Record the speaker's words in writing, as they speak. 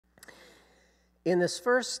In this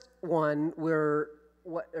first one,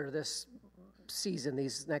 this season,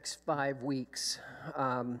 these next 5 weeks,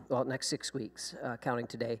 next 6 weeks, counting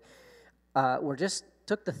today, we're just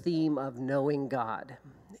took the theme of knowing God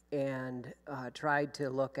and tried to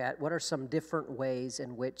look at what are some different ways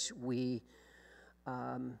in which we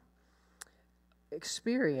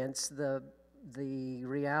experience the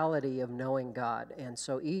reality of knowing God. And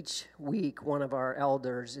so each week, one of our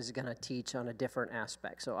elders is going to teach on a different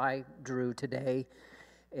aspect. So I drew today,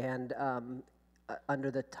 and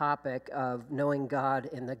under the topic of knowing God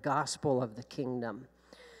in the gospel of the kingdom.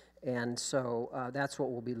 And so that's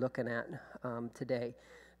what we'll be looking at today.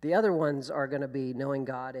 The other ones are going to be knowing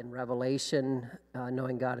God in Revelation,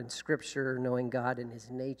 knowing God in Scripture, knowing God in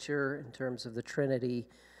His nature in terms of the Trinity,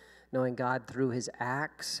 knowing God through His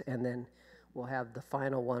acts, and then we'll have the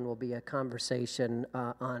final one will be a conversation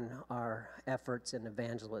on our efforts in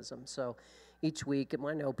evangelism. So each week, and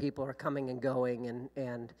I know people are coming and going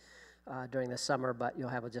and during the summer, but you'll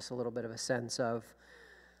have just a little bit of a sense of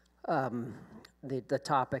the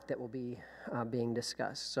topic that will be being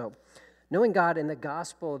discussed. So, knowing God in the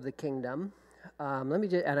gospel of the kingdom.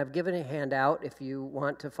 And I've given a handout if you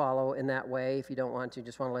want to follow in that way. If you don't want to,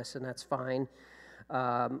 just want to listen, that's fine.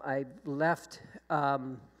 I left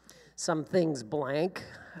some things blank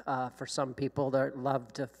for some people that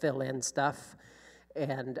love to fill in stuff,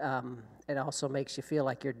 and it also makes you feel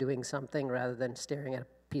like you're doing something rather than staring at a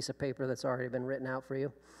piece of paper that's already been written out for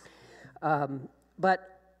you.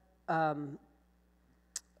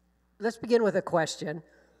 Let's begin with a question.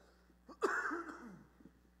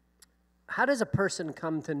 How does a person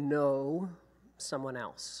come to know someone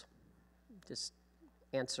else? Just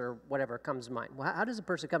answer whatever comes to mind. Well, how does a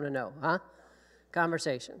person come to know, huh?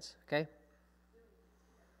 Conversations, okay?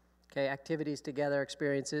 Okay, activities together,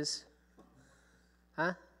 experiences.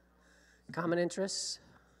 Huh? Common interests.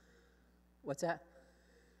 What's that?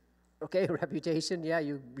 Okay, reputation. Yeah,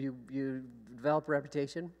 you develop a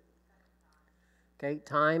reputation. Okay,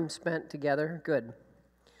 time spent together. Good.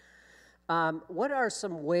 What are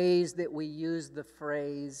some ways that we use the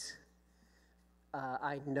phrase,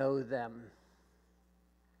 I know them?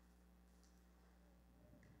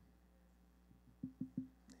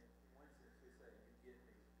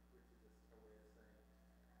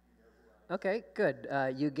 Okay, good.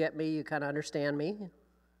 You get me, you kind of understand me.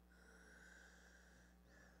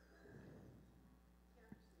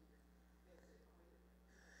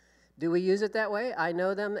 Do we use it that way? I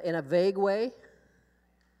know them in a vague way?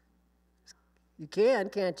 You can,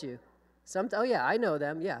 can't you? Oh yeah, I know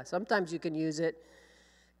them. Yeah, sometimes you can use it,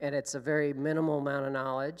 and it's a very minimal amount of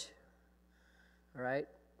knowledge. All right.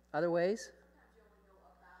 Other ways?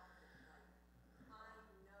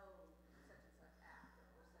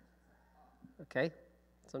 Okay.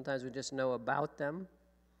 Sometimes we just know about them.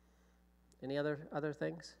 Any other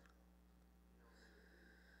things?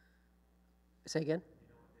 Say again?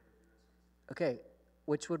 Okay.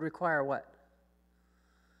 Which would require what?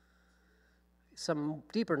 Some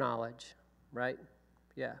deeper knowledge, right?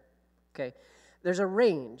 Yeah. Okay. There's a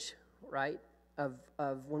range, right, of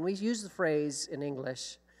when we use the phrase in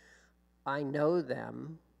English, I know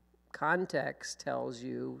them, context tells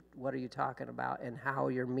you what are you talking about and how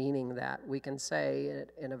you're meaning that. We can say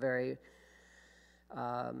it in a very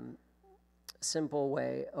simple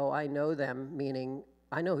way, oh, I know them, meaning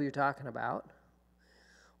I know who you're talking about.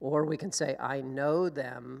 Or we can say, I know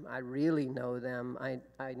them, I really know them,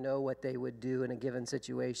 I know what they would do in a given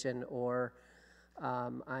situation, or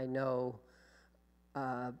I know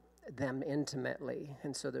them intimately.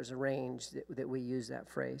 And so there's a range that we use that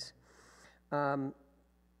phrase.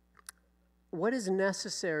 What is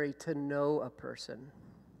necessary to know a person?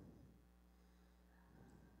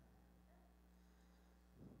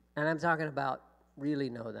 And I'm talking about really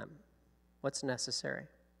know them. What's necessary?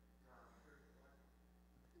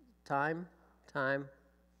 Time.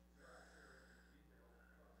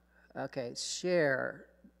 Okay, share.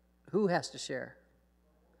 Who has to share?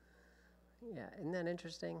 Yeah, isn't that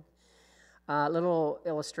interesting? Little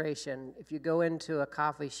illustration. If you go into a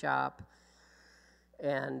coffee shop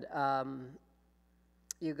and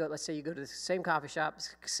let's say you go to the same coffee shop,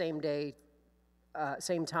 same day,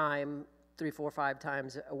 same time, 3, 4, 5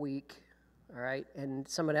 times a week, all right? And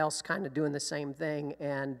someone else kind of doing the same thing,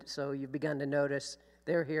 and so you've begun to notice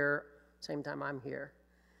they're here, same time I'm here.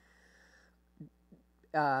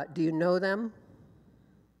 Do you know them?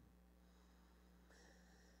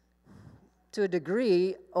 To a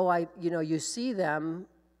degree, you see them.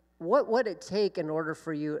 What would it take in order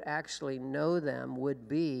for you to actually know them would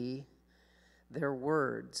be their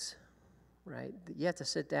words, right? You have to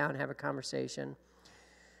sit down and have a conversation.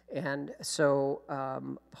 And so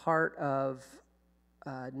part of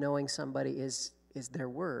knowing somebody is their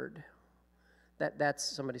word. That's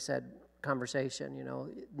somebody said conversation.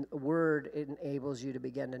 A word enables you to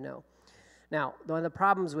begin to know. Now, one of the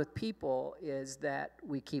problems with people is that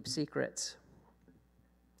we keep secrets,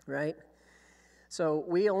 right? So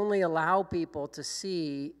we only allow people to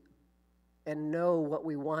see and know what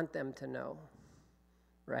we want them to know,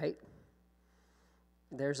 right?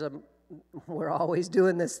 We're always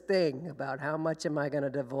doing this thing about how much am I going to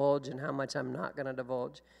divulge and how much I'm not going to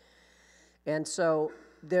divulge. And so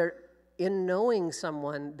in knowing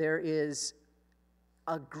someone, there is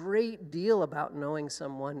a great deal about knowing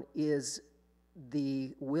someone is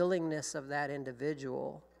the willingness of that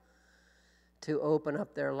individual to open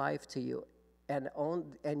up their life to you.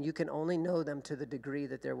 And you can only know them to the degree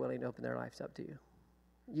that they're willing to open their lives up to you.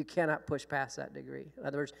 You cannot push past that degree. In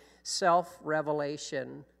other words,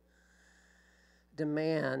 self-revelation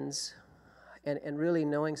demands, and really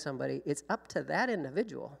knowing somebody, it's up to that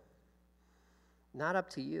individual, not up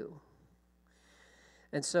to you.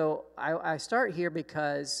 And so I start here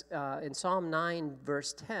because in Psalm 9,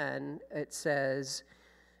 verse 10, it says,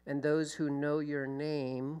 "And those who know your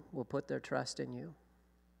name will put their trust in you."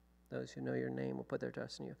 Those who know your name will put their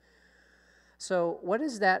trust in you. So what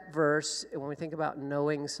is that verse, when we think about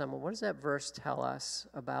knowing someone, what does that verse tell us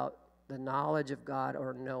about the knowledge of God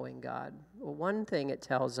or knowing God? Well, one thing it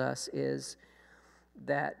tells us is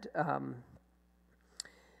that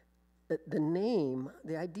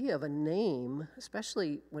the idea of a name,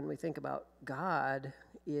 especially when we think about God,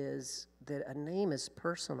 is that a name is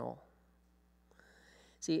personal.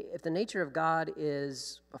 See, if the nature of God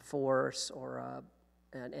is a force or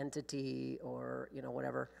an entity or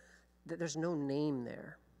whatever, there's no name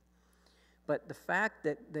there. But the fact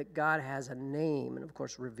that God has a name and, of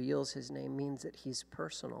course, reveals his name means that he's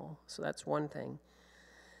personal. So that's one thing.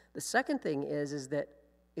 The second thing is that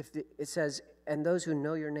it says, "And those who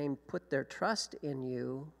know your name put their trust in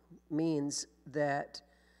you," means that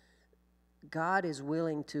God is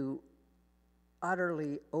willing to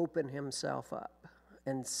utterly open himself up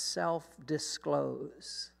and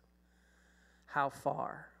self-disclose. How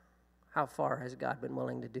far? How far has God been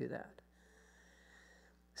willing to do that?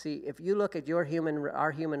 See, if you look at our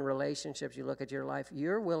human relationships, you look at your life,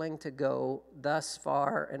 you're willing to go thus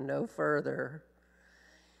far and no further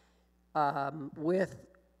with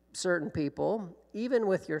certain people. Even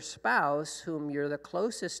with your spouse, whom you're the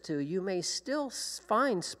closest to, you may still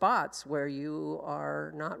find spots where you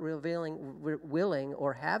are not willing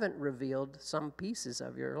or haven't revealed some pieces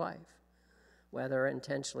of your life, whether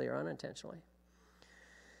intentionally or unintentionally.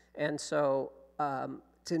 And so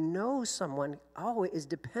to know someone is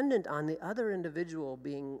dependent on the other individual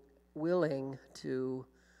being willing to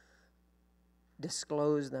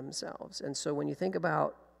disclose themselves. And so when you think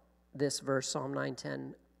about this verse, Psalm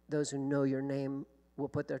 9:10, "Those who know your name will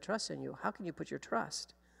put their trust in you." How can you put your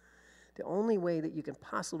trust? The only way that you can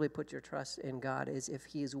possibly put your trust in God is if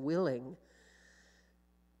he is willing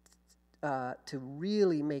to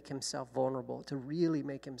really make himself vulnerable, to really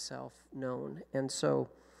make himself known. And so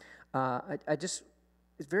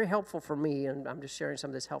it's very helpful for me, and I'm just sharing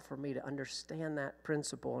some of this help for me to understand that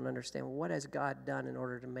principle and understand what has God done in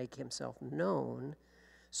order to make himself known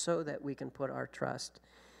so that we can put our trust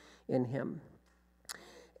in him.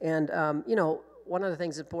 And, one of the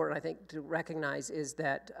things important, I think, to recognize is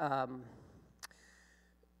that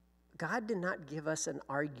God did not give us an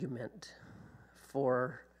argument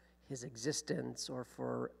for his existence or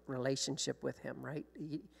for relationship with him, right?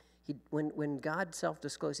 When God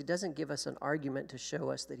self-discloses, he doesn't give us an argument to show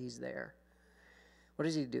us that he's there. What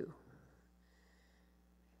does he do?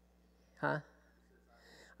 I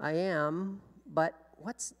am, but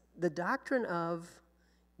what's the doctrine of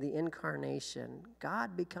the incarnation,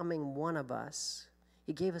 God becoming one of us?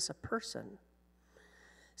 He gave us a person.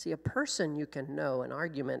 See, a person you can know. An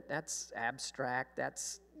argument, that's abstract,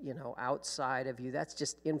 that's, outside of you, that's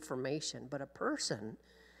just information. But a person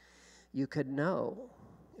you could know.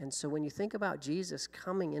 And so when you think about Jesus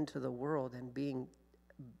coming into the world and being,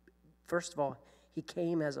 first of all, he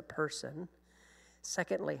came as a person.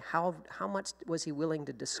 Secondly, how much was he willing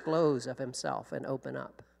to disclose of himself and open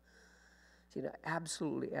up?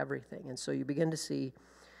 Absolutely everything. And so you begin to see,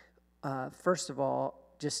 first of all,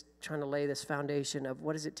 just trying to lay this foundation of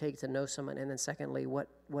what does it take to know someone, and then secondly, what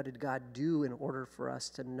did God do in order for us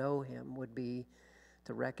to know him would be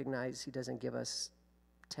to recognize he doesn't give us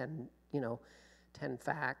 10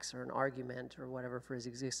 facts or an argument or whatever for his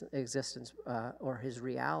existence or his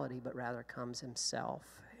reality, but rather comes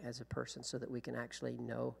himself as a person so that we can actually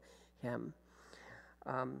know him.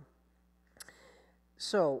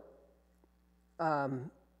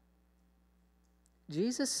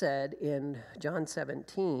 Jesus said in John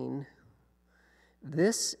 17,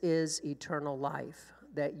 "This is eternal life,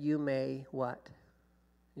 that you may" what?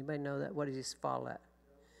 Anybody know that? What does he follow that?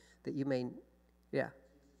 That you may, yeah.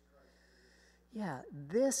 Yeah,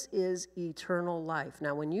 this is eternal life.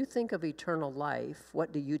 Now, when you think of eternal life,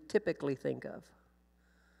 what do you typically think of?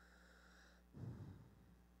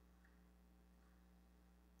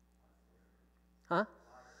 Huh?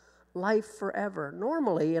 Life forever.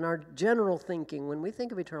 Normally, in our general thinking, when we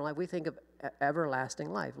think of eternal life, we think of everlasting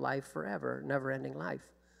life, life forever, never-ending life.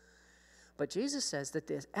 But Jesus says that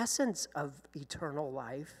the essence of eternal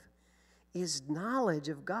life is knowledge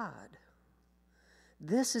of God.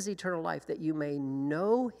 This is eternal life, that you may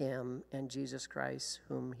know him and Jesus Christ,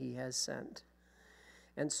 whom he has sent.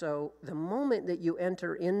 And so the moment that you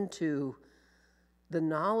enter into the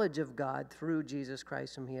knowledge of God through Jesus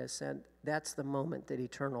Christ, whom he has sent, that's the moment that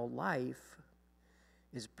eternal life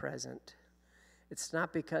is present. It's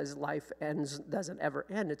not because life doesn't ever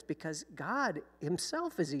end. It's because God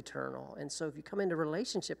himself is eternal. And so if you come into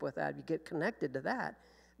relationship with that, you get connected to that,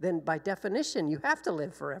 then by definition, you have to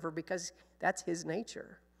live forever because that's his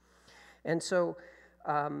nature. And so,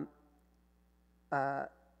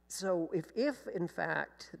 if in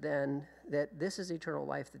fact, then, that this is eternal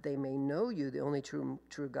life, that they may know you, the only true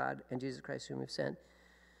God, and Jesus Christ whom you've sent,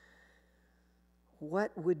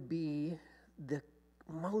 what would be the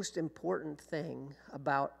most important thing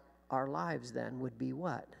about our lives then would be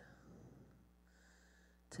what?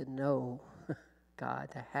 To know God,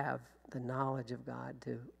 to have the knowledge of God,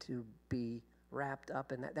 to be wrapped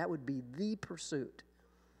up in that. That would be the pursuit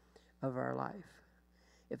of our life.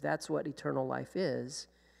 If that's what eternal life is,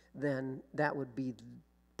 then that would be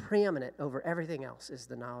preeminent over everything else, is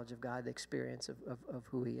the knowledge of God, the experience of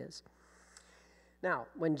who he is. Now,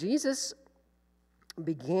 when Jesus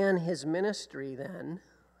began his ministry then,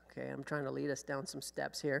 okay, I'm trying to lead us down some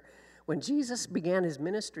steps here. When Jesus began his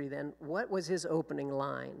ministry then, what was his opening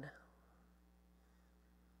line?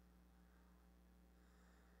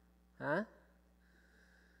 Huh?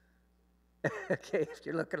 Okay, if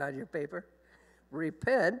you're looking on your paper.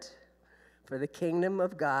 Repent, for the kingdom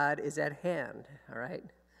of God is at hand. All right?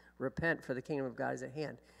 Repent, for the kingdom of God is at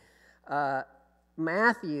hand.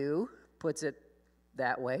 Matthew puts it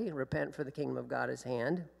that way. Repent, for the kingdom of God is at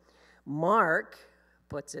hand. Mark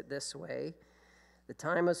puts it this way. The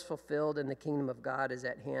time is fulfilled and the kingdom of God is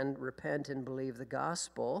at hand. Repent and believe the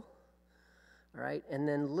gospel. All right? And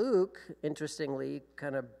then Luke, interestingly,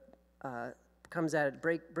 kind of comes at it,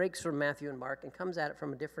 breaks from Matthew and Mark and comes at it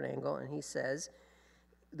from a different angle, and he says,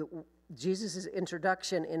 Jesus'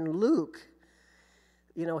 introduction in Luke,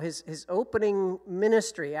 you know, his opening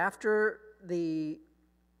ministry after the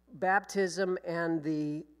baptism and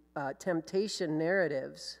the temptation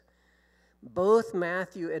narratives, both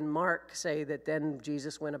Matthew and Mark say that then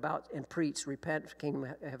Jesus went about and preached, repent, kingdom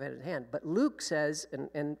of heaven at hand. But Luke says,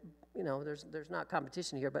 and you know, there's not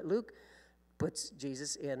competition here, but Luke puts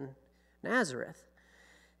Jesus in Nazareth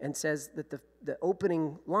and says that the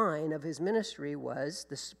opening line of his ministry was,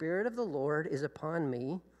 "The Spirit of the Lord is upon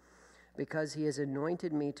me, because he has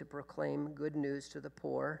anointed me to proclaim good news to the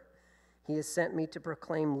poor. He has sent me to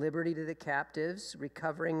proclaim liberty to the captives,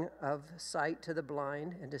 recovering of sight to the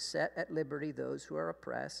blind, and to set at liberty those who are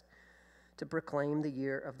oppressed, to proclaim the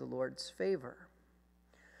year of the Lord's favor."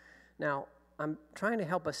 Now, I'm trying to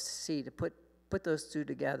help us see, to put those two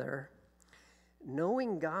together.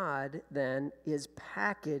 Knowing God, then, is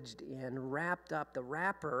packaged in, wrapped up, the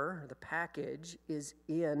wrapper, the package, is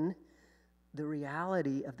in the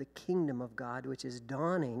reality of the kingdom of God, which is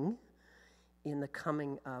dawning in the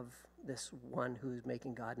coming of this one who's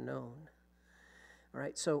making God known. All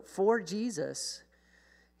right, so for Jesus,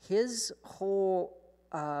 his whole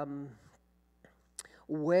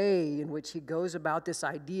way in which he goes about this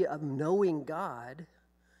idea of knowing God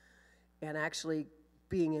and actually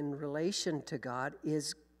being in relation to God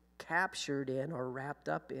is captured in or wrapped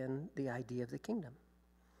up in the idea of the kingdom.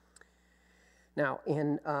 Now,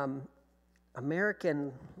 in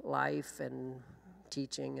American life and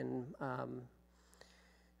teaching and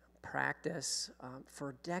practice,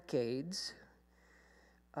 for decades,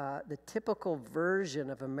 the typical version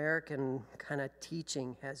of American kind of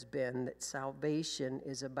teaching has been that salvation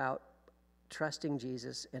is about trusting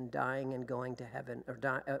Jesus and dying and going to heaven,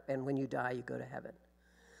 and when you die, you go to heaven.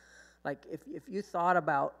 Like, if you thought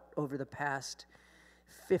about over the past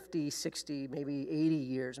 50, 60, maybe 80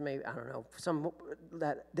 years, maybe, I don't know,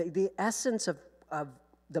 the essence of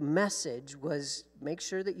the message was make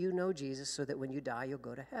sure that you know Jesus so that when you die, you'll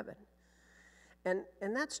go to heaven. And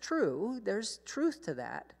that's true. There's truth to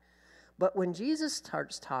that. But when Jesus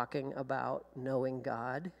starts talking about knowing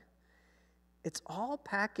God, it's all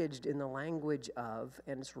packaged in the language of,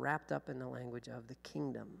 and it's wrapped up in the language of the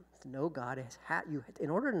kingdom. To know God, in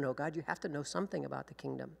order to know God, you have to know something about the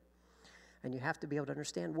kingdom. And you have to be able to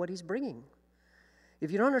understand what he's bringing.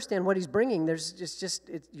 If you don't understand what he's bringing,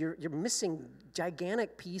 you're missing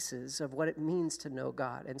gigantic pieces of what it means to know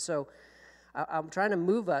God. And so I'm trying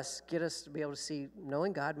to get us to be able to see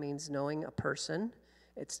knowing God means knowing a person.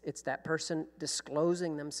 It's that person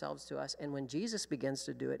disclosing themselves to us. And when Jesus begins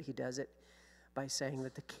to do it, he does it by saying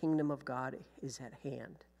that the kingdom of God is at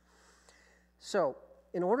hand. So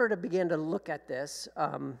in order to begin to look at this,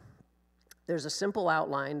 there's a simple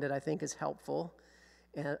outline that I think is helpful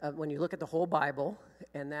when you look at the whole Bible,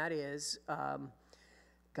 and that is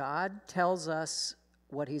God tells us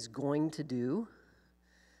what he's going to do.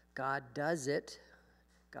 God does it.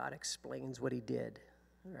 God explains what he did,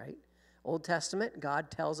 right? Old Testament,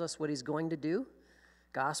 God tells us what he's going to do.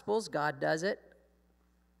 Gospels, God does it.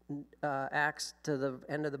 Acts, to the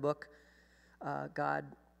end of the book, God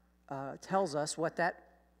tells us what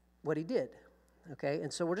he did. Okay,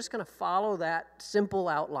 and so we're just going to follow that simple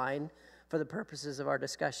outline for the purposes of our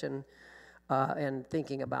discussion and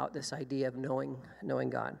thinking about this idea of knowing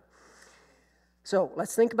God. So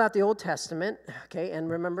let's think about the Old Testament, okay, and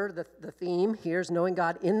remember the theme here is knowing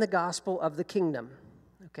God in the gospel of the kingdom,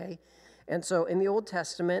 okay? And so in the Old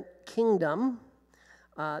Testament, kingdom,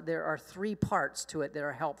 there are three parts to it that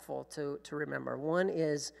are helpful to remember. One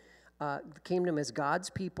is the kingdom is God's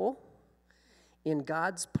people in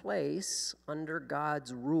God's place under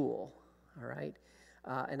God's rule, all right?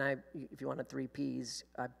 And if you wanted 3 Ps,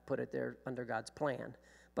 I put it there under God's plan.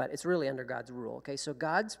 But it's really under God's rule, okay? So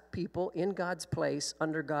God's people in God's place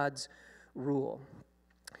under God's rule.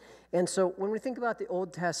 And so when we think about the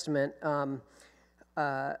Old Testament,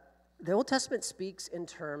 the Old Testament speaks in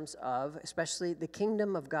terms of, especially the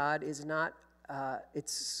kingdom of God is not,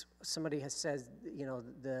 somebody has said,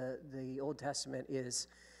 the Old Testament is,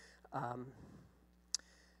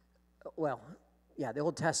 the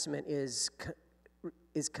Old Testament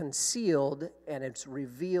is concealed and it's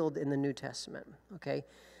revealed in the New Testament, okay?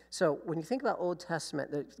 So when you think about Old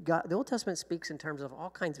Testament, the Old Testament speaks in terms of all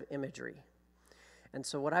kinds of imagery. And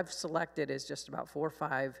so what I've selected is just about 4 or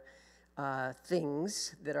 5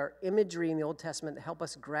 things that are imagery in the Old Testament that help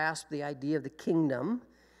us grasp the idea of the kingdom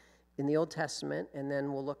in the Old Testament, and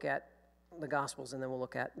then we'll look at the Gospels, and then we'll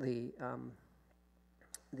look at the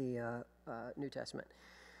New Testament,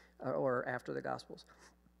 or after the Gospels.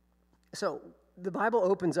 So the Bible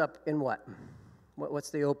opens up in what? What's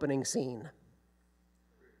the opening scene?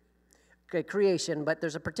 Okay, creation, but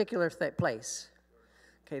there's a particular place.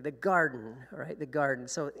 Okay, the garden, all right, the garden.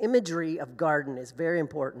 So imagery of garden is very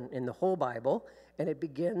important in the whole Bible, and it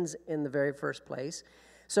begins in the very first place.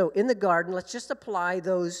 So in the garden, let's just apply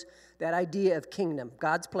that idea of kingdom,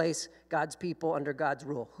 God's place, God's people under God's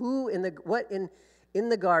rule. In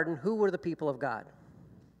the garden, who were the people of God?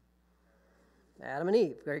 Adam and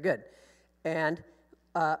Eve, very good. And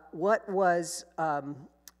what was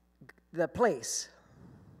the place?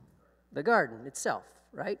 The garden itself,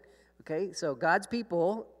 right? Okay, so God's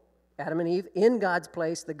people, Adam and Eve, in God's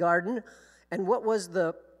place, the garden. And what was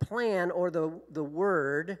the plan or the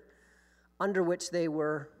word under which they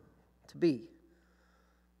were to be?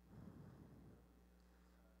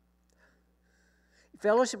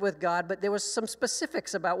 Fellowship with God, but there was some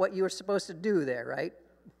specifics about what you were supposed to do there, right?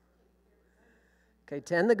 Okay,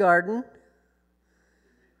 tend the garden,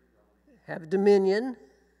 have dominion.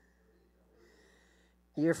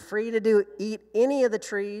 You're free to eat any of the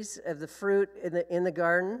trees of the fruit in the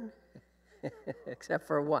garden, except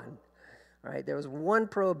for one. Right? There was one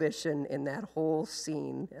prohibition in that whole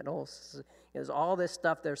scene. There's all this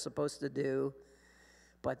stuff they're supposed to do,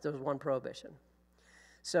 but there was one prohibition.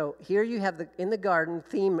 So here you have in the garden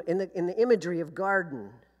theme, in the imagery of garden,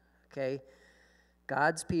 okay?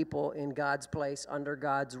 God's people in God's place under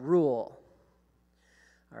God's rule.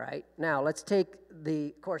 All right, now let's take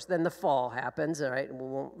of course, then the fall happens, all right?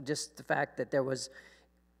 And just the fact that there was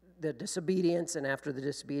the disobedience, and after the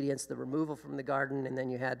disobedience, the removal from the garden, and then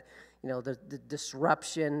you had, the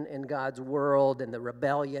disruption in God's world and the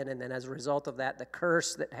rebellion, and then as a result of that, the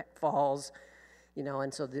curse that falls,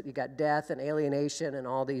 and so you got death and alienation and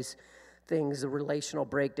all these things, the relational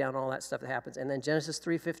breakdown, all that stuff that happens. And then Genesis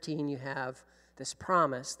 3:15, you have this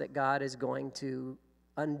promise that God is going to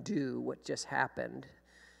undo what just happened,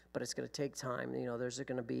 but it's going to take time. There's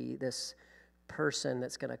going to be this person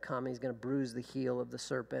that's going to come. He's going to bruise the heel of the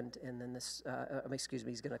serpent, and then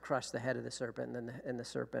he's going to crush the head of the serpent, and the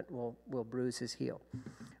serpent will bruise his heel.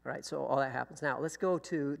 All right, so all that happens. Now, let's go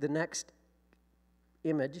to the next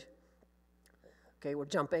image. Okay, we're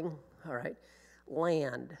jumping. All right,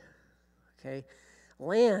 land. Okay?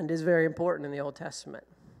 Land is very important in the Old Testament.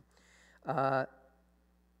 God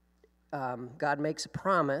makes a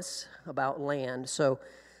promise about land. So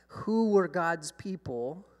who were God's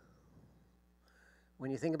people?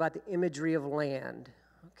 When you think about the imagery of land,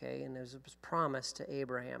 okay, and there's a promise to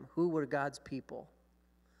Abraham, who were God's people?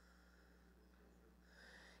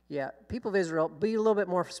 Yeah, people of Israel, be a little bit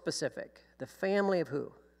more specific. The family of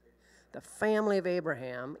who? The family of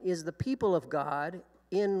Abraham is the people of God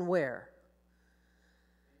in where?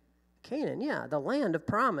 Canaan, yeah. The land of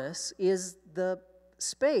promise is the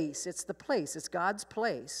space, it's the place, it's God's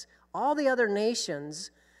place. All the other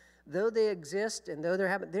nations, though they exist and though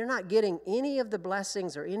they're not getting any of the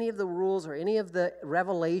blessings or any of the rules or any of the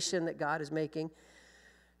revelation that God is making.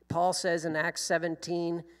 Paul says in Acts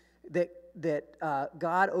 17 that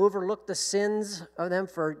God overlooked the sins of them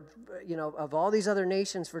of all these other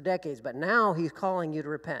nations for decades, but now he's calling you to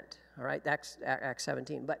repent. All right, Acts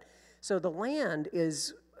 17. But so the land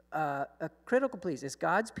is a critical place. It's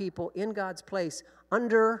God's people in God's place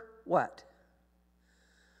under what?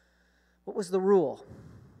 What was the rule?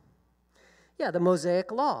 Yeah, the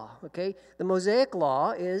Mosaic Law, okay? The Mosaic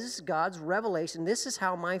Law is God's revelation. This is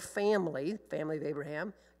how my family of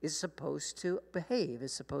Abraham, is supposed to behave,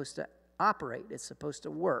 is supposed to operate, it's supposed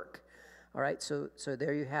to work. All right, so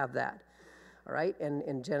there you have that. All right, and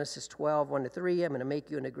in Genesis 12, 1-3, I'm going to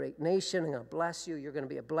make you into a great nation. I'm going to bless you. You're going to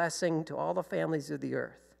be a blessing to all the families of the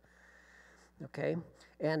earth. Okay,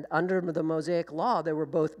 and under the Mosaic Law, there were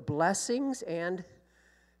both blessings and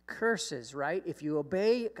curses, right? If you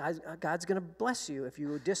obey, God's going to bless you. If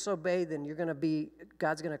you disobey, then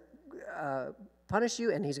God's going to punish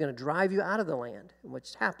you, and he's going to drive you out of the land,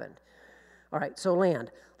 which happened. All right, so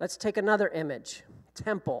land. Let's take another image.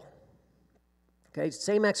 Temple. Okay,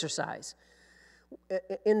 same exercise.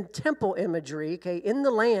 In temple imagery, okay, in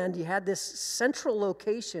the land, you had this central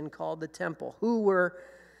location called the temple. Who were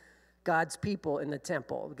God's people in the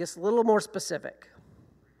temple? It gets a little more specific.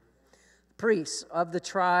 Priests of the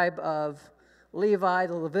tribe of Levi,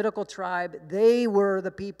 the Levitical tribe, they were the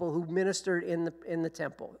people who ministered in the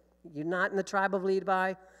temple. You're not in the tribe of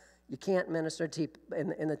Levi, you can't minister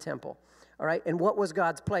in the temple. All right, and what was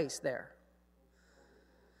God's place there?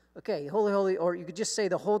 Okay, holy, or you could just say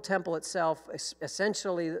the whole temple itself,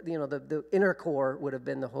 essentially, the inner core would have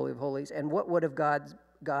been the Holy of Holies. And what would have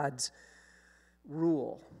God's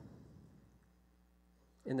rule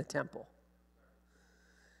in the temple?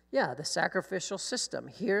 Yeah, the sacrificial system.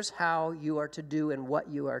 Here's how you are to do and what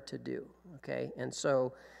you are to do, okay? And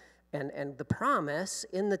so, and the promise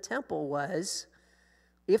in the temple was,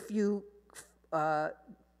 if you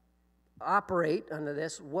operate under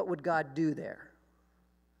this, what would God do there?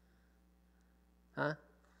 Huh?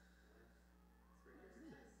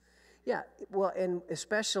 Yeah, well, and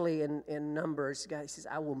especially in Numbers, God says,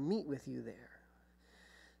 I will meet with you there.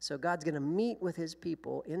 So God's going to meet with his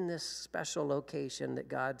people in this special location that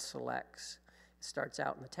God selects. It starts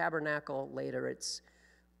out in the tabernacle. Later it's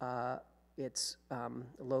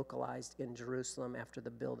localized in Jerusalem after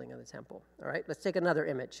the building of the temple. All right, let's take another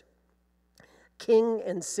image. King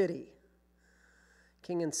and city.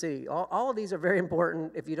 King and city. All of these are very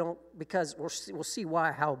important if you don't, because we'll see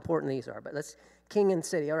how important these are. But let's, king and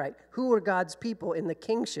city. All right, who were God's people in the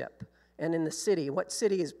kingship and in the city? What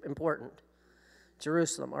city is important?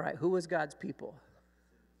 Jerusalem. All right, who was God's people?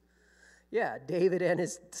 Yeah, David and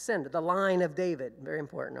his descendant, the line of David. Very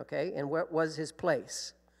important, okay? And what was his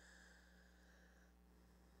place?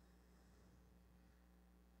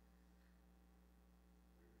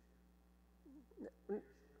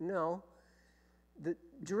 No.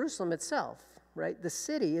 Jerusalem itself, right? The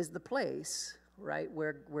city is the place, right,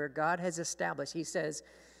 where God has established. He says,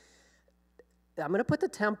 I'm going to put the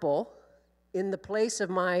temple in the place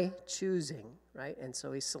of my choosing, right? And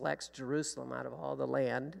so he selects Jerusalem out of all the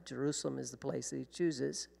land. Jerusalem is the place that he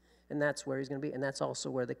chooses, and that's where he's going to be, and that's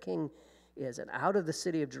also where the king is. And out of the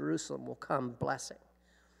city of Jerusalem will come blessing,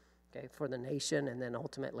 okay, for the nation, and then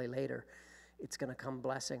ultimately later it's going to come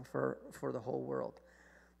blessing for the whole world.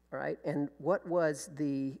 All right, and what was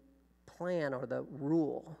the plan or the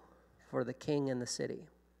rule for the king and the city?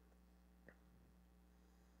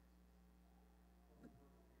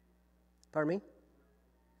 Pardon me?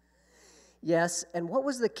 Yes, and what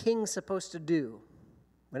was the king supposed to do?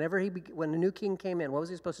 When the new king came in, what was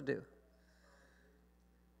he supposed to do?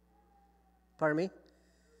 Pardon me?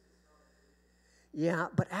 Yeah,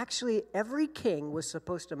 but actually every king was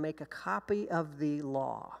supposed to make a copy of the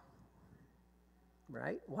law.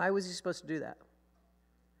 Right? Why was he supposed to do that?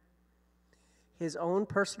 His own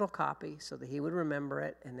personal copy so that he would remember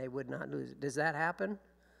it and they would not lose it. Does that happen?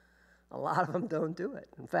 A lot of them don't do it.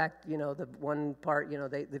 In fact, the one part,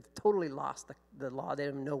 they've totally lost the law. They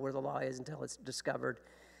don't even know where the law is until it's discovered,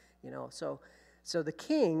 So the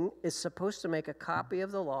king is supposed to make a copy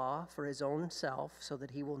of the law for his own self so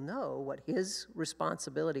that he will know what his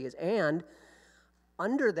responsibility is. And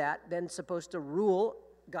under that, then supposed to rule.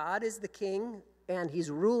 God is the king, and he's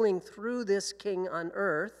ruling through this king on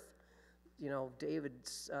earth.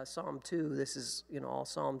 David's Psalm 2, this is, all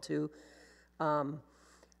Psalm 2.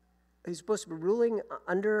 He's supposed to be ruling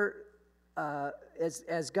under,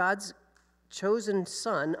 as God's chosen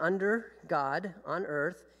son under God on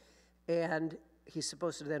earth, and he's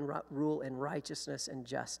supposed to then rule in righteousness and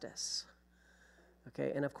justice.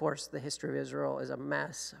 Okay, and of course, the history of Israel is a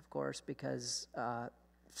mess, of course, because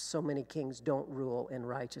so many kings don't rule in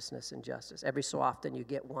righteousness and justice. Every so often you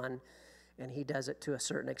get one, and he does it to a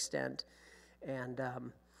certain extent. And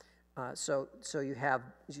so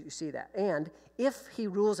you see that. And if he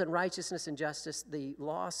rules in righteousness and justice, the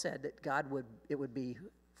law said that it would be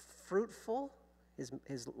fruitful. His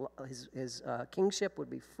kingship would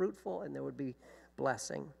be fruitful, and there would be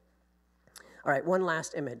blessing. All right, one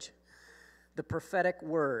last image. The prophetic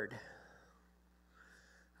word.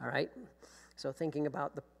 All right, so thinking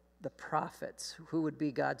about the prophets, who would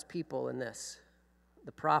be God's people in this?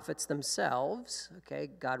 The prophets themselves, okay?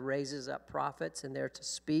 God raises up prophets, and they're to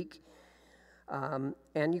speak.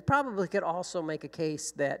 And you probably could also make a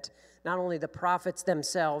case that not only the prophets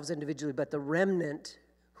themselves individually, but the remnant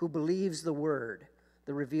who believes the word,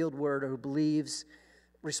 the revealed word, or who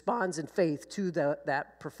responds in faith to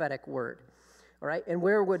that prophetic word. All right, and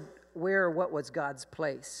what was God's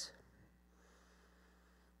place?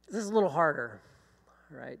 This is a little harder,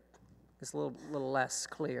 right? It's a little less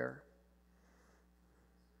clear.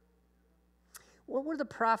 What were the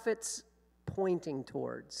prophets pointing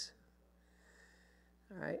towards?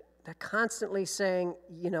 All right, they're constantly saying,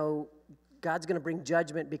 God's going to bring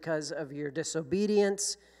judgment because of your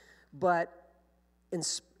disobedience, but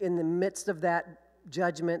in the midst of that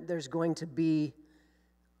judgment, there's going to be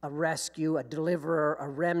a rescue, a deliverer, a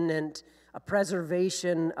remnant, a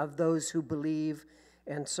preservation of those who believe.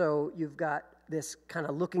 And so you've got this kind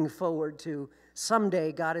of looking forward to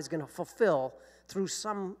someday God is going to fulfill through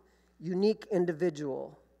some unique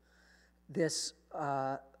individual this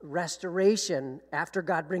restoration. After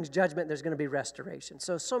God brings judgment, there's going to be restoration.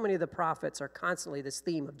 So many of the prophets are constantly this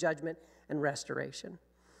theme of judgment and restoration.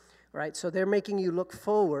 Right? So they're making you look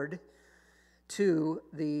forward to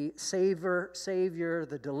the Savior,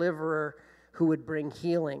 the deliverer, who would bring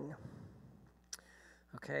healing.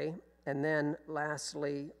 Okay? And then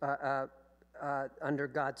lastly, under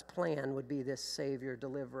God's plan would be this Savior,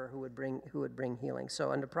 deliverer, who would bring healing.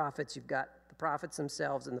 So under prophets, you've got the prophets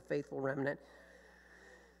themselves and the faithful remnant.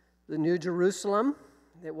 The New Jerusalem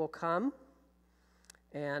that will come,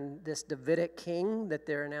 and this Davidic king that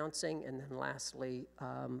they're announcing, and then lastly,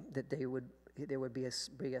 that there would be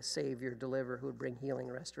a Savior, deliverer, who would bring healing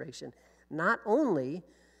and restoration, not only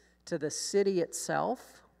to the city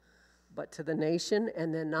itself, but to the nation,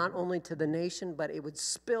 and then not only to the nation, but it would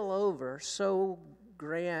spill over so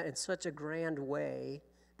grand, in such a grand way,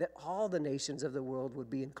 that all the nations of the world would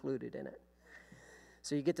be included in it.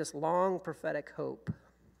 So you get this long prophetic hope,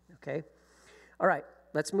 okay? All right,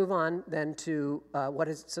 let's move on then to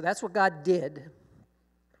so that's what God did.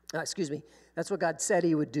 That's what God said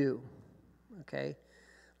he would do, okay?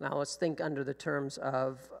 Now let's think under the terms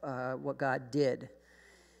of what God did.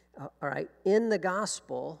 All right, in the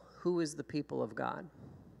gospel, who is the people of God?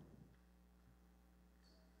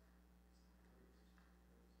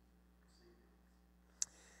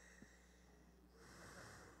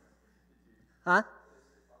 Huh?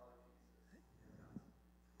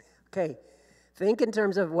 Okay, think in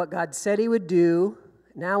terms of what God said he would do.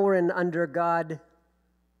 Now we're under God,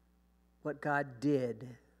 what God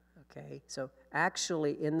did. Okay, so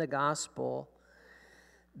actually in the gospel,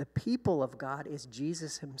 the people of God is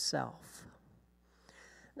Jesus himself.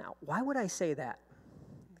 Now, why would I say that?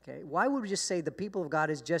 Okay, why would we just say the people of God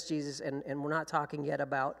is just Jesus, and we're not talking yet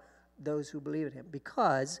about those who believe in him?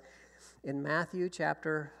 Because in Matthew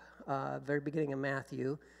chapter, very beginning of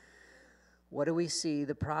Matthew, what do we see?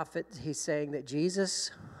 The prophet, he's saying that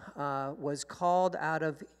Jesus was called out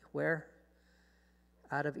of where?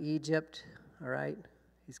 Out of Egypt, all right?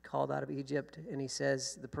 He's called out of Egypt, and he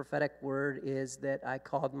says the prophetic word is that I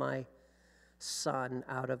called my son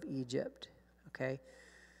out of Egypt, okay?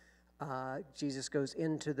 Jesus goes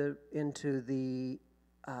into the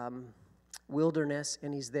wilderness,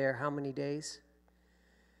 and he's there how many days?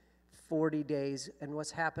 40 days. And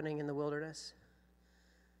what's happening in the wilderness?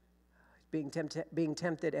 Being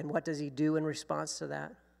tempted, and what does he do in response to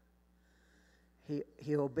that?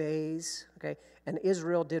 He obeys, okay? And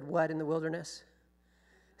Israel did what in the wilderness?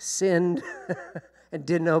 Sinned and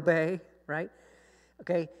didn't obey, right?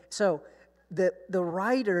 Okay, so the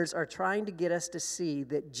writers are trying to get us to see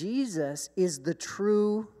that Jesus is the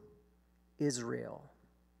true Israel,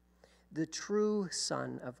 the true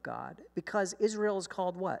Son of God, because Israel is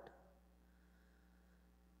called what?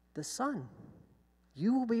 The son.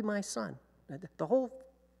 You will be my son. The whole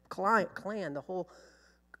clan, the whole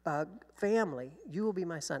family, you will be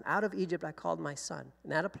my son. Out of Egypt I called my son.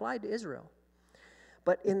 And that applied to Israel.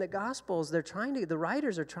 But in the Gospels, the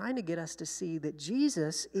writers are trying to get us to see that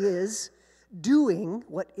Jesus is doing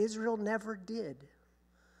what Israel never did.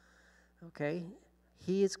 Okay?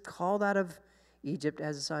 He is called out of Egypt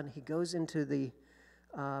as a son. He goes into the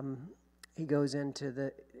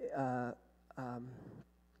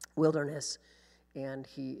wilderness, and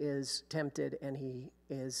he is tempted, and he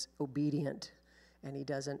is obedient, and he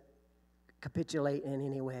doesn't capitulate in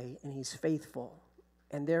any way, and he's faithful.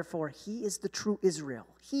 And therefore, he is the true Israel.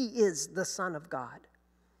 He is the Son of God.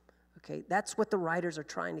 Okay, that's what the writers are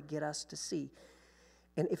trying to get us to see.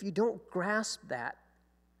 And if you don't grasp that,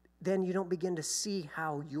 then you don't begin to see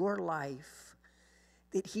how your life,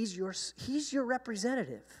 that he's your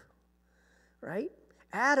representative, right?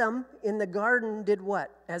 Adam in the garden did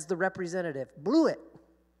what as the representative? Blew it,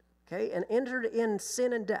 okay, and entered in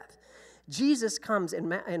sin and death. Jesus comes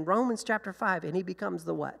in Romans chapter 5, and he becomes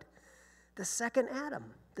the what? The second Adam,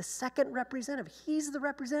 the second representative. He's the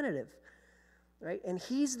representative, right? And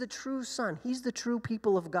he's the true son. He's the true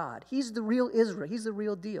people of God. He's the real Israel. He's the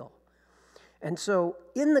real deal. And so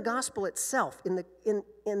in the gospel itself, in the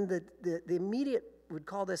immediate, we'd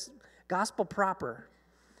call this gospel proper,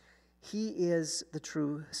 he is the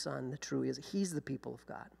true son, the true is. He's the people of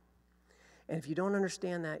God. And if you don't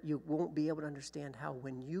understand that, you won't be able to understand how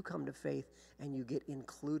when you come to faith and you get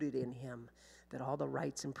included in him, that all the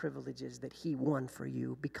rights and privileges that he won for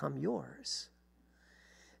you become yours.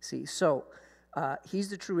 See, so he's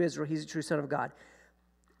the true Israel. He's the true Son of God.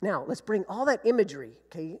 Now, let's bring all that imagery,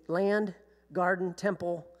 okay, land, garden,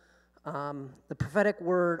 temple, the prophetic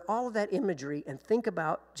word, all of that imagery, and think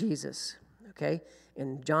about Jesus, okay?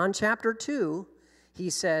 In John chapter 2, he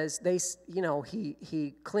says,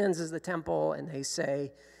 he cleanses the temple, and they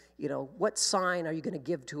say, what sign are you going to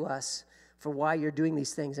give to us for why you're doing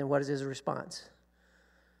these things? And what is his response?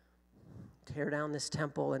 Tear down this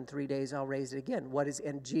temple, in 3 days I'll raise it again.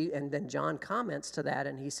 And then John comments to that,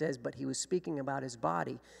 and he says, but he was speaking about his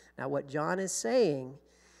body. Now, what John is saying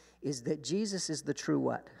is that Jesus is the true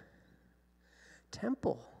what?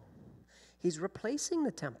 Temple. He's replacing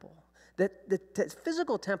the temple. That the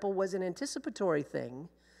physical temple was an anticipatory thing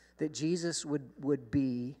that Jesus would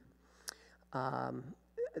be,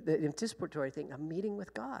 the anticipatory thing, a meeting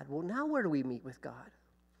with God. Well, now where do we meet with God?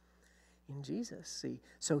 In Jesus, see.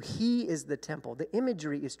 So he is the temple. The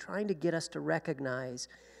imagery is trying to get us to recognize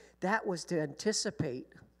that was to anticipate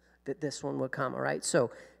that this one would come, all right?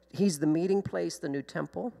 So he's the meeting place, the new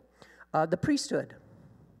temple. The priesthood,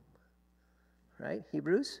 right?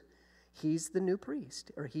 Hebrews. He's the new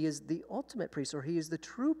priest, or he is the ultimate priest, or he is the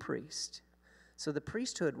true priest. So the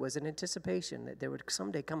priesthood was an anticipation that there would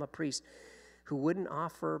someday come a priest who wouldn't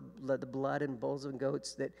offer the blood and bulls and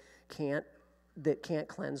goats that can't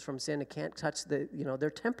cleanse from sin, that can't touch they're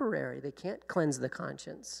temporary. They can't cleanse the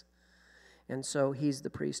conscience. And so he's the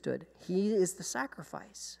priesthood. He is the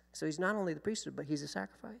sacrifice. So he's not only the priesthood, but he's a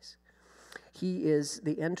sacrifice. He is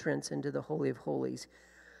the entrance into the Holy of Holies.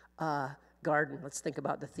 Garden. Let's think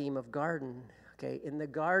about the theme of garden. Okay, in the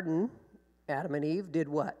garden, Adam and Eve did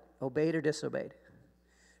what? Obeyed or disobeyed?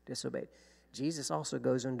 Disobeyed. Jesus also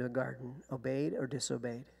goes into a garden. Obeyed or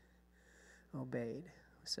disobeyed? Obeyed.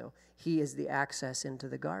 So he is the access into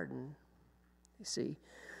the garden. You see,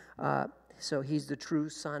 so he's the true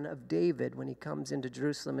son of David when he comes into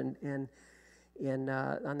Jerusalem and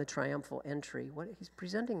on the triumphal entry. He's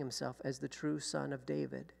presenting himself as the true son of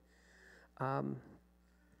David.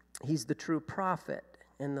 He's the true prophet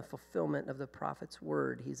in the fulfillment of the prophet's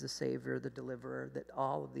word. He's the Savior, the deliverer, that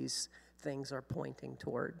all of these things are pointing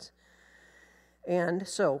towards. And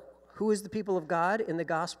so, who is the people of God in the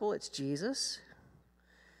gospel? It's Jesus.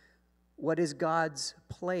 What is God's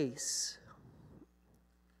place?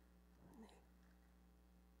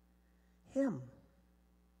 Him.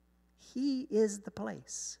 He is the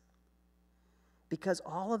place. Because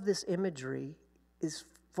all of this imagery is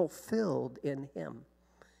fulfilled in him.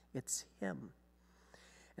 It's him.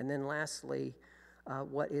 And then lastly,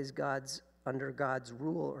 what is under God's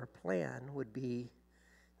rule or plan would be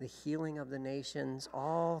the healing of the nations,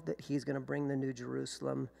 all that he's going to bring the new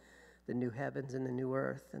Jerusalem, the new heavens and the new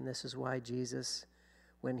earth. And this is why Jesus,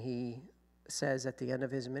 when he says at the end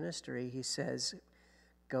of his ministry, he says,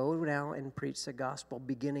 go now and preach the gospel,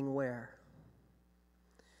 beginning where?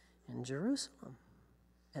 In Jerusalem.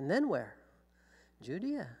 And then where?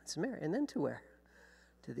 Judea, Samaria. And then to where?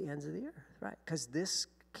 To the ends of the earth, right? Because this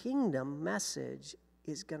kingdom message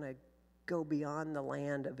is going to go beyond the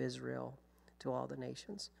land of Israel to all the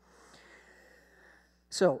nations.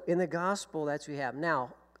 So in the gospel, that's what we have.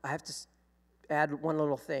 Now, I have to add one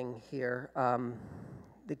little thing here.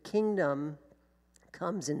 The kingdom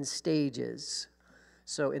comes in stages.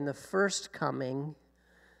 So in the first coming,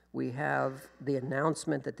 we have the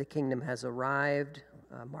announcement that the kingdom has arrived.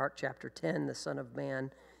 Mark chapter 10, the Son of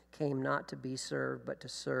Man came not to be served, but to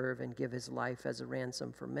serve and give his life as a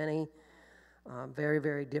ransom for many. Very,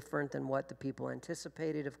 very different than what the people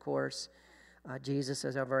anticipated, of course. Jesus,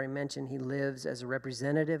 as I've already mentioned, he lives as a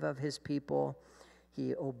representative of his people.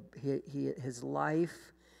 His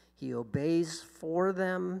life, he obeys for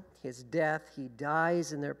them. His death, he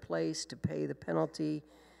dies in their place to pay the penalty.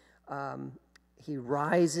 He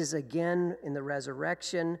rises again in the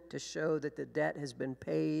resurrection to show that the debt has been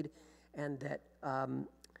paid and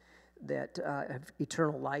that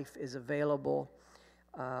eternal life is available.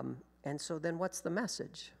 And so then what's the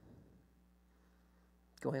message?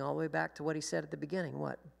 Going all the way back to what he said at the beginning.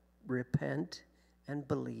 What? Repent and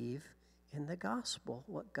believe in the gospel,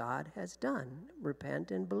 what God has done.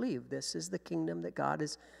 Repent and believe. This is the kingdom that God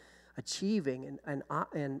is achieving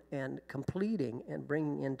and completing and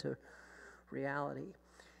bringing into reality.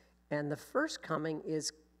 And the first coming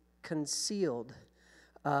is concealed.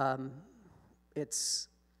 It's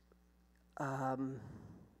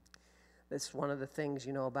one of the things,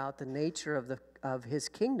 about the nature of his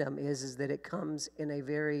kingdom is that it comes in a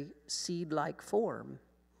very seed-like form.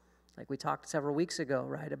 Like we talked several weeks ago,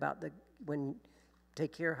 right, about when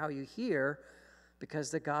take care how you hear,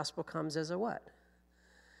 because the gospel comes as a what?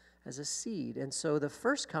 As a seed. And so the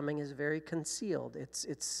first coming is very concealed.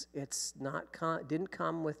 It's not didn't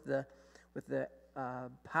come with the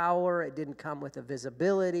power. It didn't come with the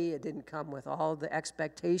visibility. It didn't come with all the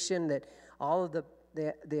expectation that all of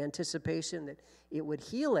the anticipation that it would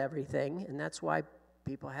heal everything, and that's why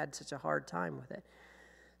people had such a hard time with it.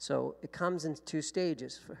 So it comes in two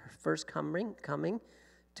stages. First coming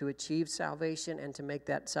to achieve salvation and to make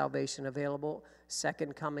that salvation available.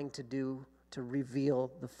 Second coming to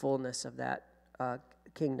reveal the fullness of that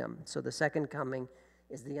kingdom. So the second coming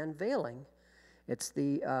is the unveiling. It's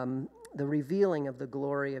the revealing of the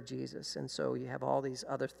glory of Jesus. And so you have all these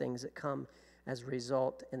other things that come as a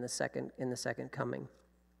result in the second coming.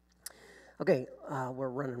 Okay, we're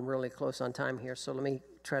running really close on time here, so let me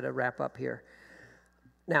try to wrap up here.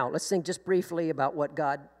 Now, let's think just briefly about what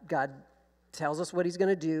God tells us what he's going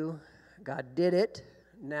to do. God did it.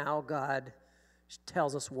 Now God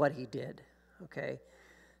tells us what he did, okay?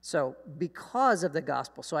 So because of the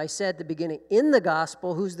gospel, so I said at the beginning, in the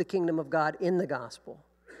gospel, who's the kingdom of God in the gospel?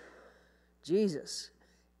 Jesus.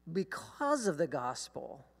 Because of the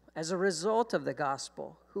gospel, as a result of the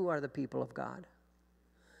gospel, who are the people of God?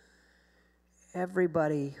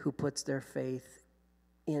 Everybody who puts their faith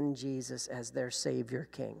in Jesus as their Savior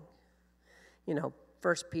King.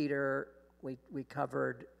 1 Peter, we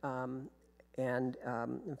covered, and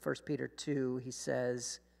in 1 Peter 2, he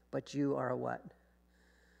says, but you are a what?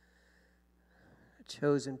 A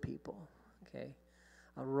chosen people, okay?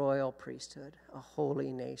 A royal priesthood, a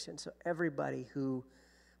holy nation. So everybody who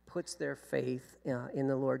puts their faith in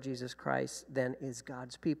the Lord Jesus Christ then is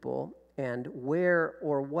God's people. And where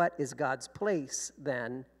or what is God's place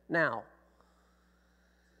then now?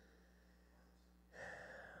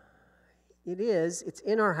 It's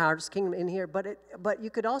in our hearts, kingdom in here, but you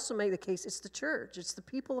could also make the case it's the church, it's the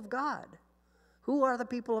people of God. Who are the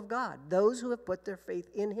people of God? Those who have put their faith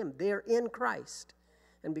in him. They're in Christ.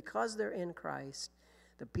 And because they're in Christ,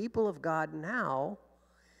 the people of God now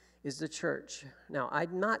is the church. Now,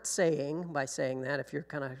 I'm not saying, by saying that, if you're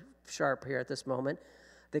kind of sharp here at this moment,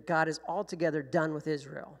 that God is altogether done with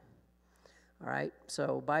Israel. All right?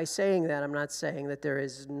 So by saying that, I'm not saying that there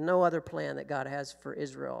is no other plan that God has for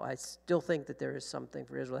Israel. I still think that there is something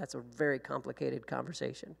for Israel. That's a very complicated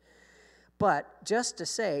conversation. But just to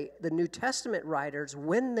say, the New Testament writers,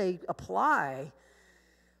 when they apply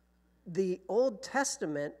the Old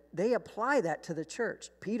Testament, they apply that to the church.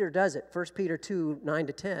 Peter does it. 1 Peter 2,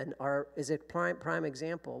 9-10 is a prime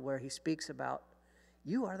example where he speaks about,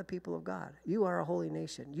 you are the people of God. You are a holy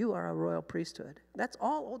nation. You are a royal priesthood. That's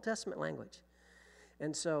all Old Testament language.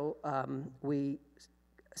 And so we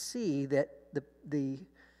see that the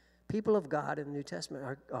people of God in the New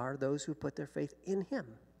Testament are those who put their faith in him.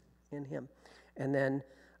 And then,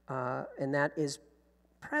 and that is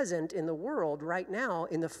present in the world right now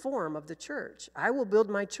in the form of the church. I will build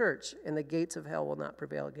my church, and the gates of hell will not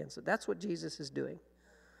prevail against it. That's what Jesus is doing.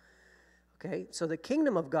 Okay, so the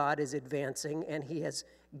kingdom of God is advancing, and he has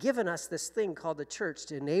given us this thing called the church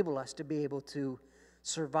to enable us to be able to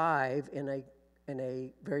survive in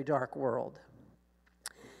a very dark world.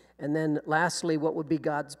 And then lastly, what would be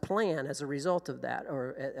God's plan as a result of that,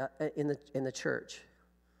 or in the church?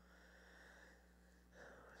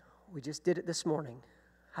 We just did it this morning.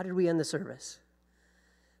 How did we end the service?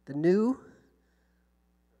 The new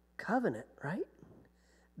covenant, right?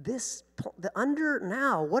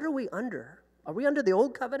 Now, what are we under? Are we under the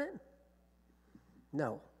old covenant?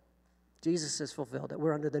 No. Jesus has fulfilled it.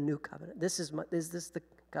 We're under the new covenant. Is this the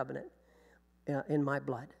covenant in my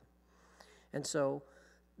blood? And so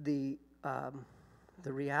the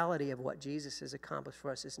reality of what Jesus has accomplished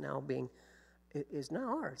for us is now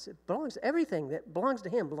ours. It belongs to everything that belongs to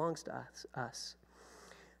him belongs to us.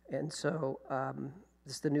 And so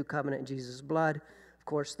this is the new covenant in Jesus' blood. Of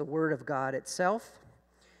course, the word of God itself,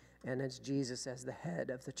 and it's Jesus as the head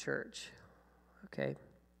of the church. Okay?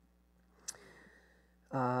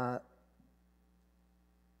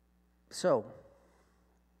 So,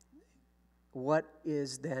 what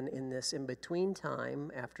is then in this in-between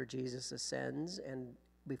time after Jesus ascends and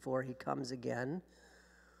before he comes again?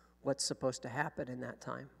 What's supposed to happen in that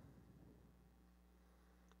time?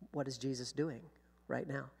 What is Jesus doing right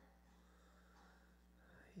now?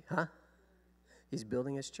 He's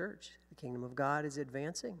building his church. The kingdom of God is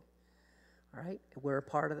advancing. All right? We're a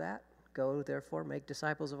part of that. Go, therefore, make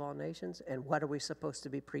disciples of all nations. And what are we supposed to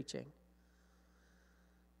be preaching?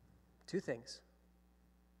 Two things.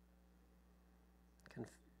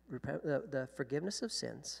 The forgiveness of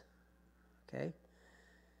sins. Okay?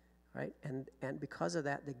 Right? And because of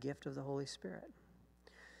that, the gift of the Holy Spirit.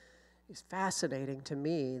 It's fascinating to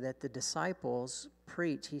me that the disciples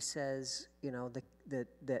preach. He says,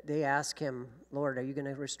 that they ask him, Lord, are you going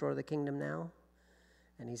to restore the kingdom now?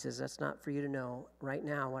 And he says, that's not for you to know. Right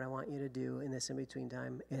now, what I want you to do in this in-between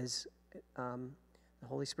time is the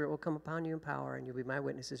Holy Spirit will come upon you in power, and you'll be my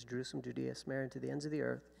witnesses, Jerusalem, Judea, Samaria, and to the ends of the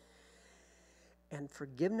earth. And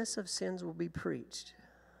forgiveness of sins will be preached.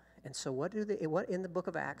 And so what in the book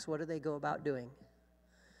of Acts, what do they go about doing?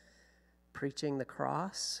 Preaching the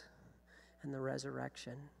cross and the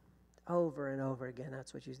resurrection. Over and over again,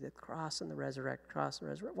 that's what you see, the cross and the resurrect, cross and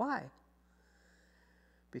resurrect. Why?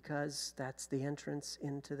 Because that's the entrance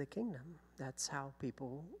into the kingdom. That's how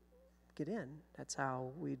people get in. That's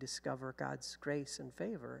how we discover God's grace and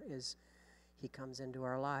favor, is he comes into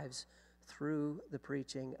our lives through the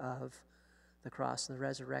preaching of the cross and the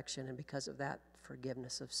resurrection, and because of that,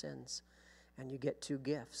 forgiveness of sins. And you get two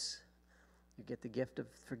gifts. You get the gift of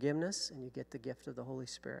forgiveness, and you get the gift of the Holy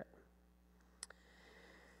Spirit.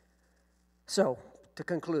 So, to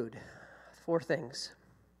conclude, 4 things.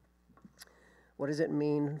 What does it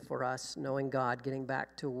mean for us knowing God? Getting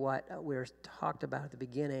back to what we talked about at the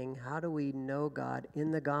beginning, how do we know God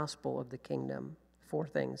in the gospel of the kingdom? 4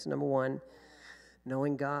 things. Number 1,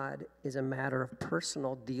 knowing God is a matter of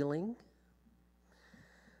personal dealing.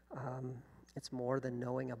 It's more than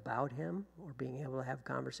knowing about him or being able to have a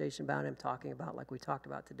conversation about him, talking about like we talked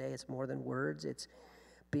about today. It's more than words. It's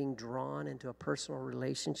being drawn into a personal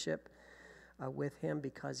relationship with him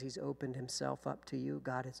because he's opened himself up to you.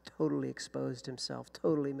 God has totally exposed himself,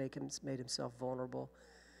 totally made himself vulnerable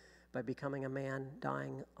by becoming a man,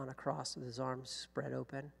 dying on a cross with his arms spread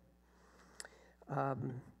open.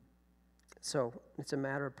 So it's a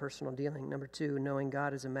matter of personal dealing. Number 2, knowing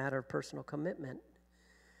God is a matter of personal commitment.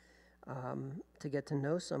 To get to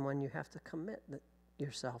know someone, you have to commit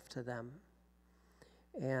yourself to them.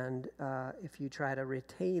 And if you try to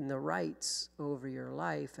retain the rights over your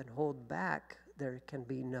life and hold back, there can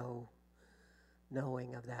be no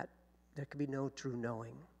knowing of that. There can be no true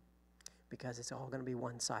knowing because it's all going to be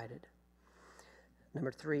one-sided.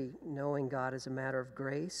 Number 3, knowing God is a matter of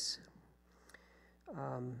grace.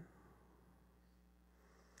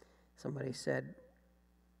 Somebody said,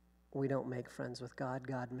 we don't make friends with God.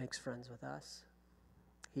 God makes friends with us.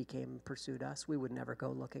 He came and pursued us. We would never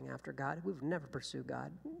go looking after God. We would never pursue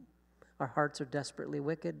God. Our hearts are desperately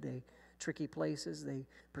wicked. They tricky places. They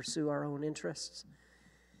pursue our own interests.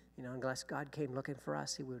 Unless God came looking for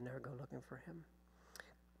us, we would never go looking for him.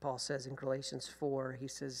 Paul says in Galatians 4, he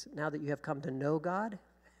says, now that you have come to know God,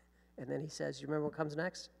 and then he says, you remember what comes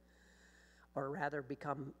next? Or rather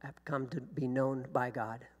have come to be known by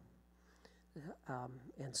God.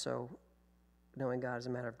 And so knowing God is a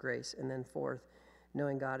matter of grace. And then 4th,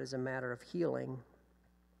 knowing God is a matter of healing.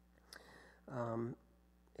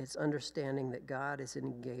 It's understanding that God is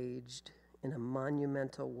engaged in a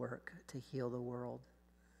monumental work to heal the world.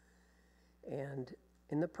 And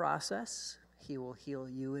in the process, he will heal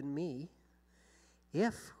you and me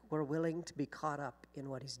if we're willing to be caught up in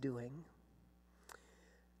what he's doing.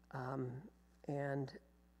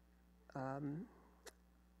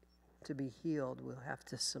 To be healed, we'll have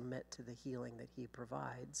to submit to the healing that he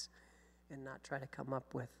provides and not try to come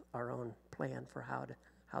up with our own plan for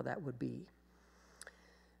how that would be.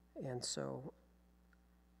 And so,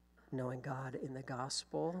 knowing God in the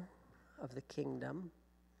gospel of the kingdom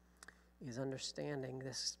is understanding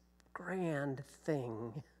this grand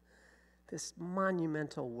thing, this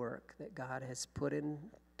monumental work that God has put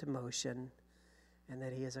into motion and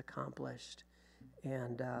that he has accomplished.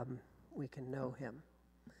 And we can know him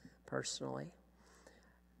personally.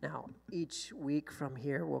 Now, each week from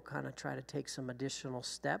here, we'll kind of try to take some additional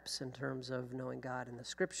steps in terms of knowing God in the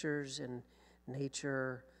scriptures, in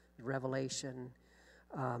nature, revelation,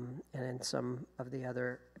 and in some of the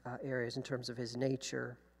other areas in terms of his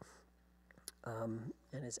nature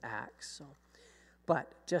and his acts. So,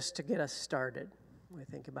 but just to get us started, we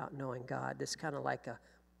think about knowing God. This kind of like a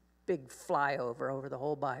big flyover over the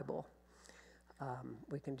whole Bible.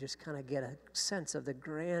 We can just kind of get a sense of the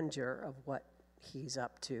grandeur of what he's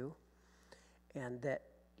up to, and that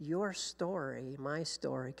your story, my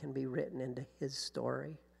story, can be written into his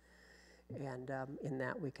story, and in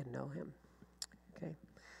that we can know him. Okay.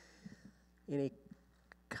 Any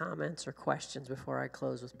comments or questions before I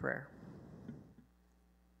close with prayer?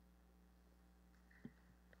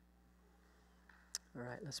 All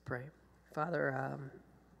right, let's pray. Father,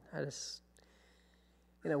 I just,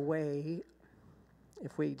 in a way,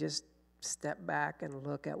 if we just step back and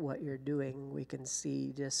look at what you're doing, we can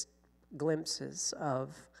see just glimpses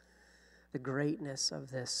of the greatness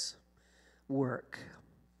of this work.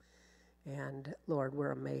 And Lord,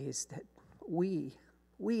 we're amazed that we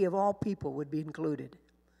of all people would be included.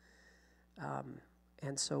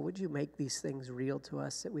 And so would you make these things real to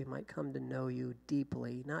us that we might come to know you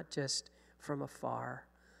deeply, not just from afar,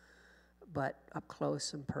 but up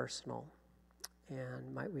close and personal.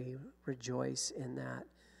 And might we rejoice in that.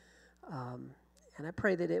 And I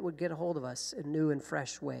pray that it would get a hold of us in new and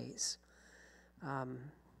fresh ways. I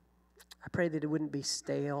pray that it wouldn't be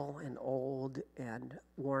stale and old and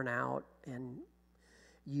worn out and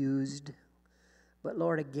used. But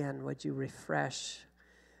Lord, again, would you refresh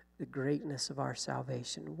the greatness of our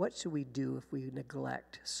salvation? What should we do if we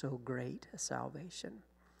neglect so great a salvation?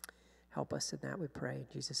 Help us in that, we pray. In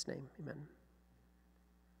Jesus' name, amen.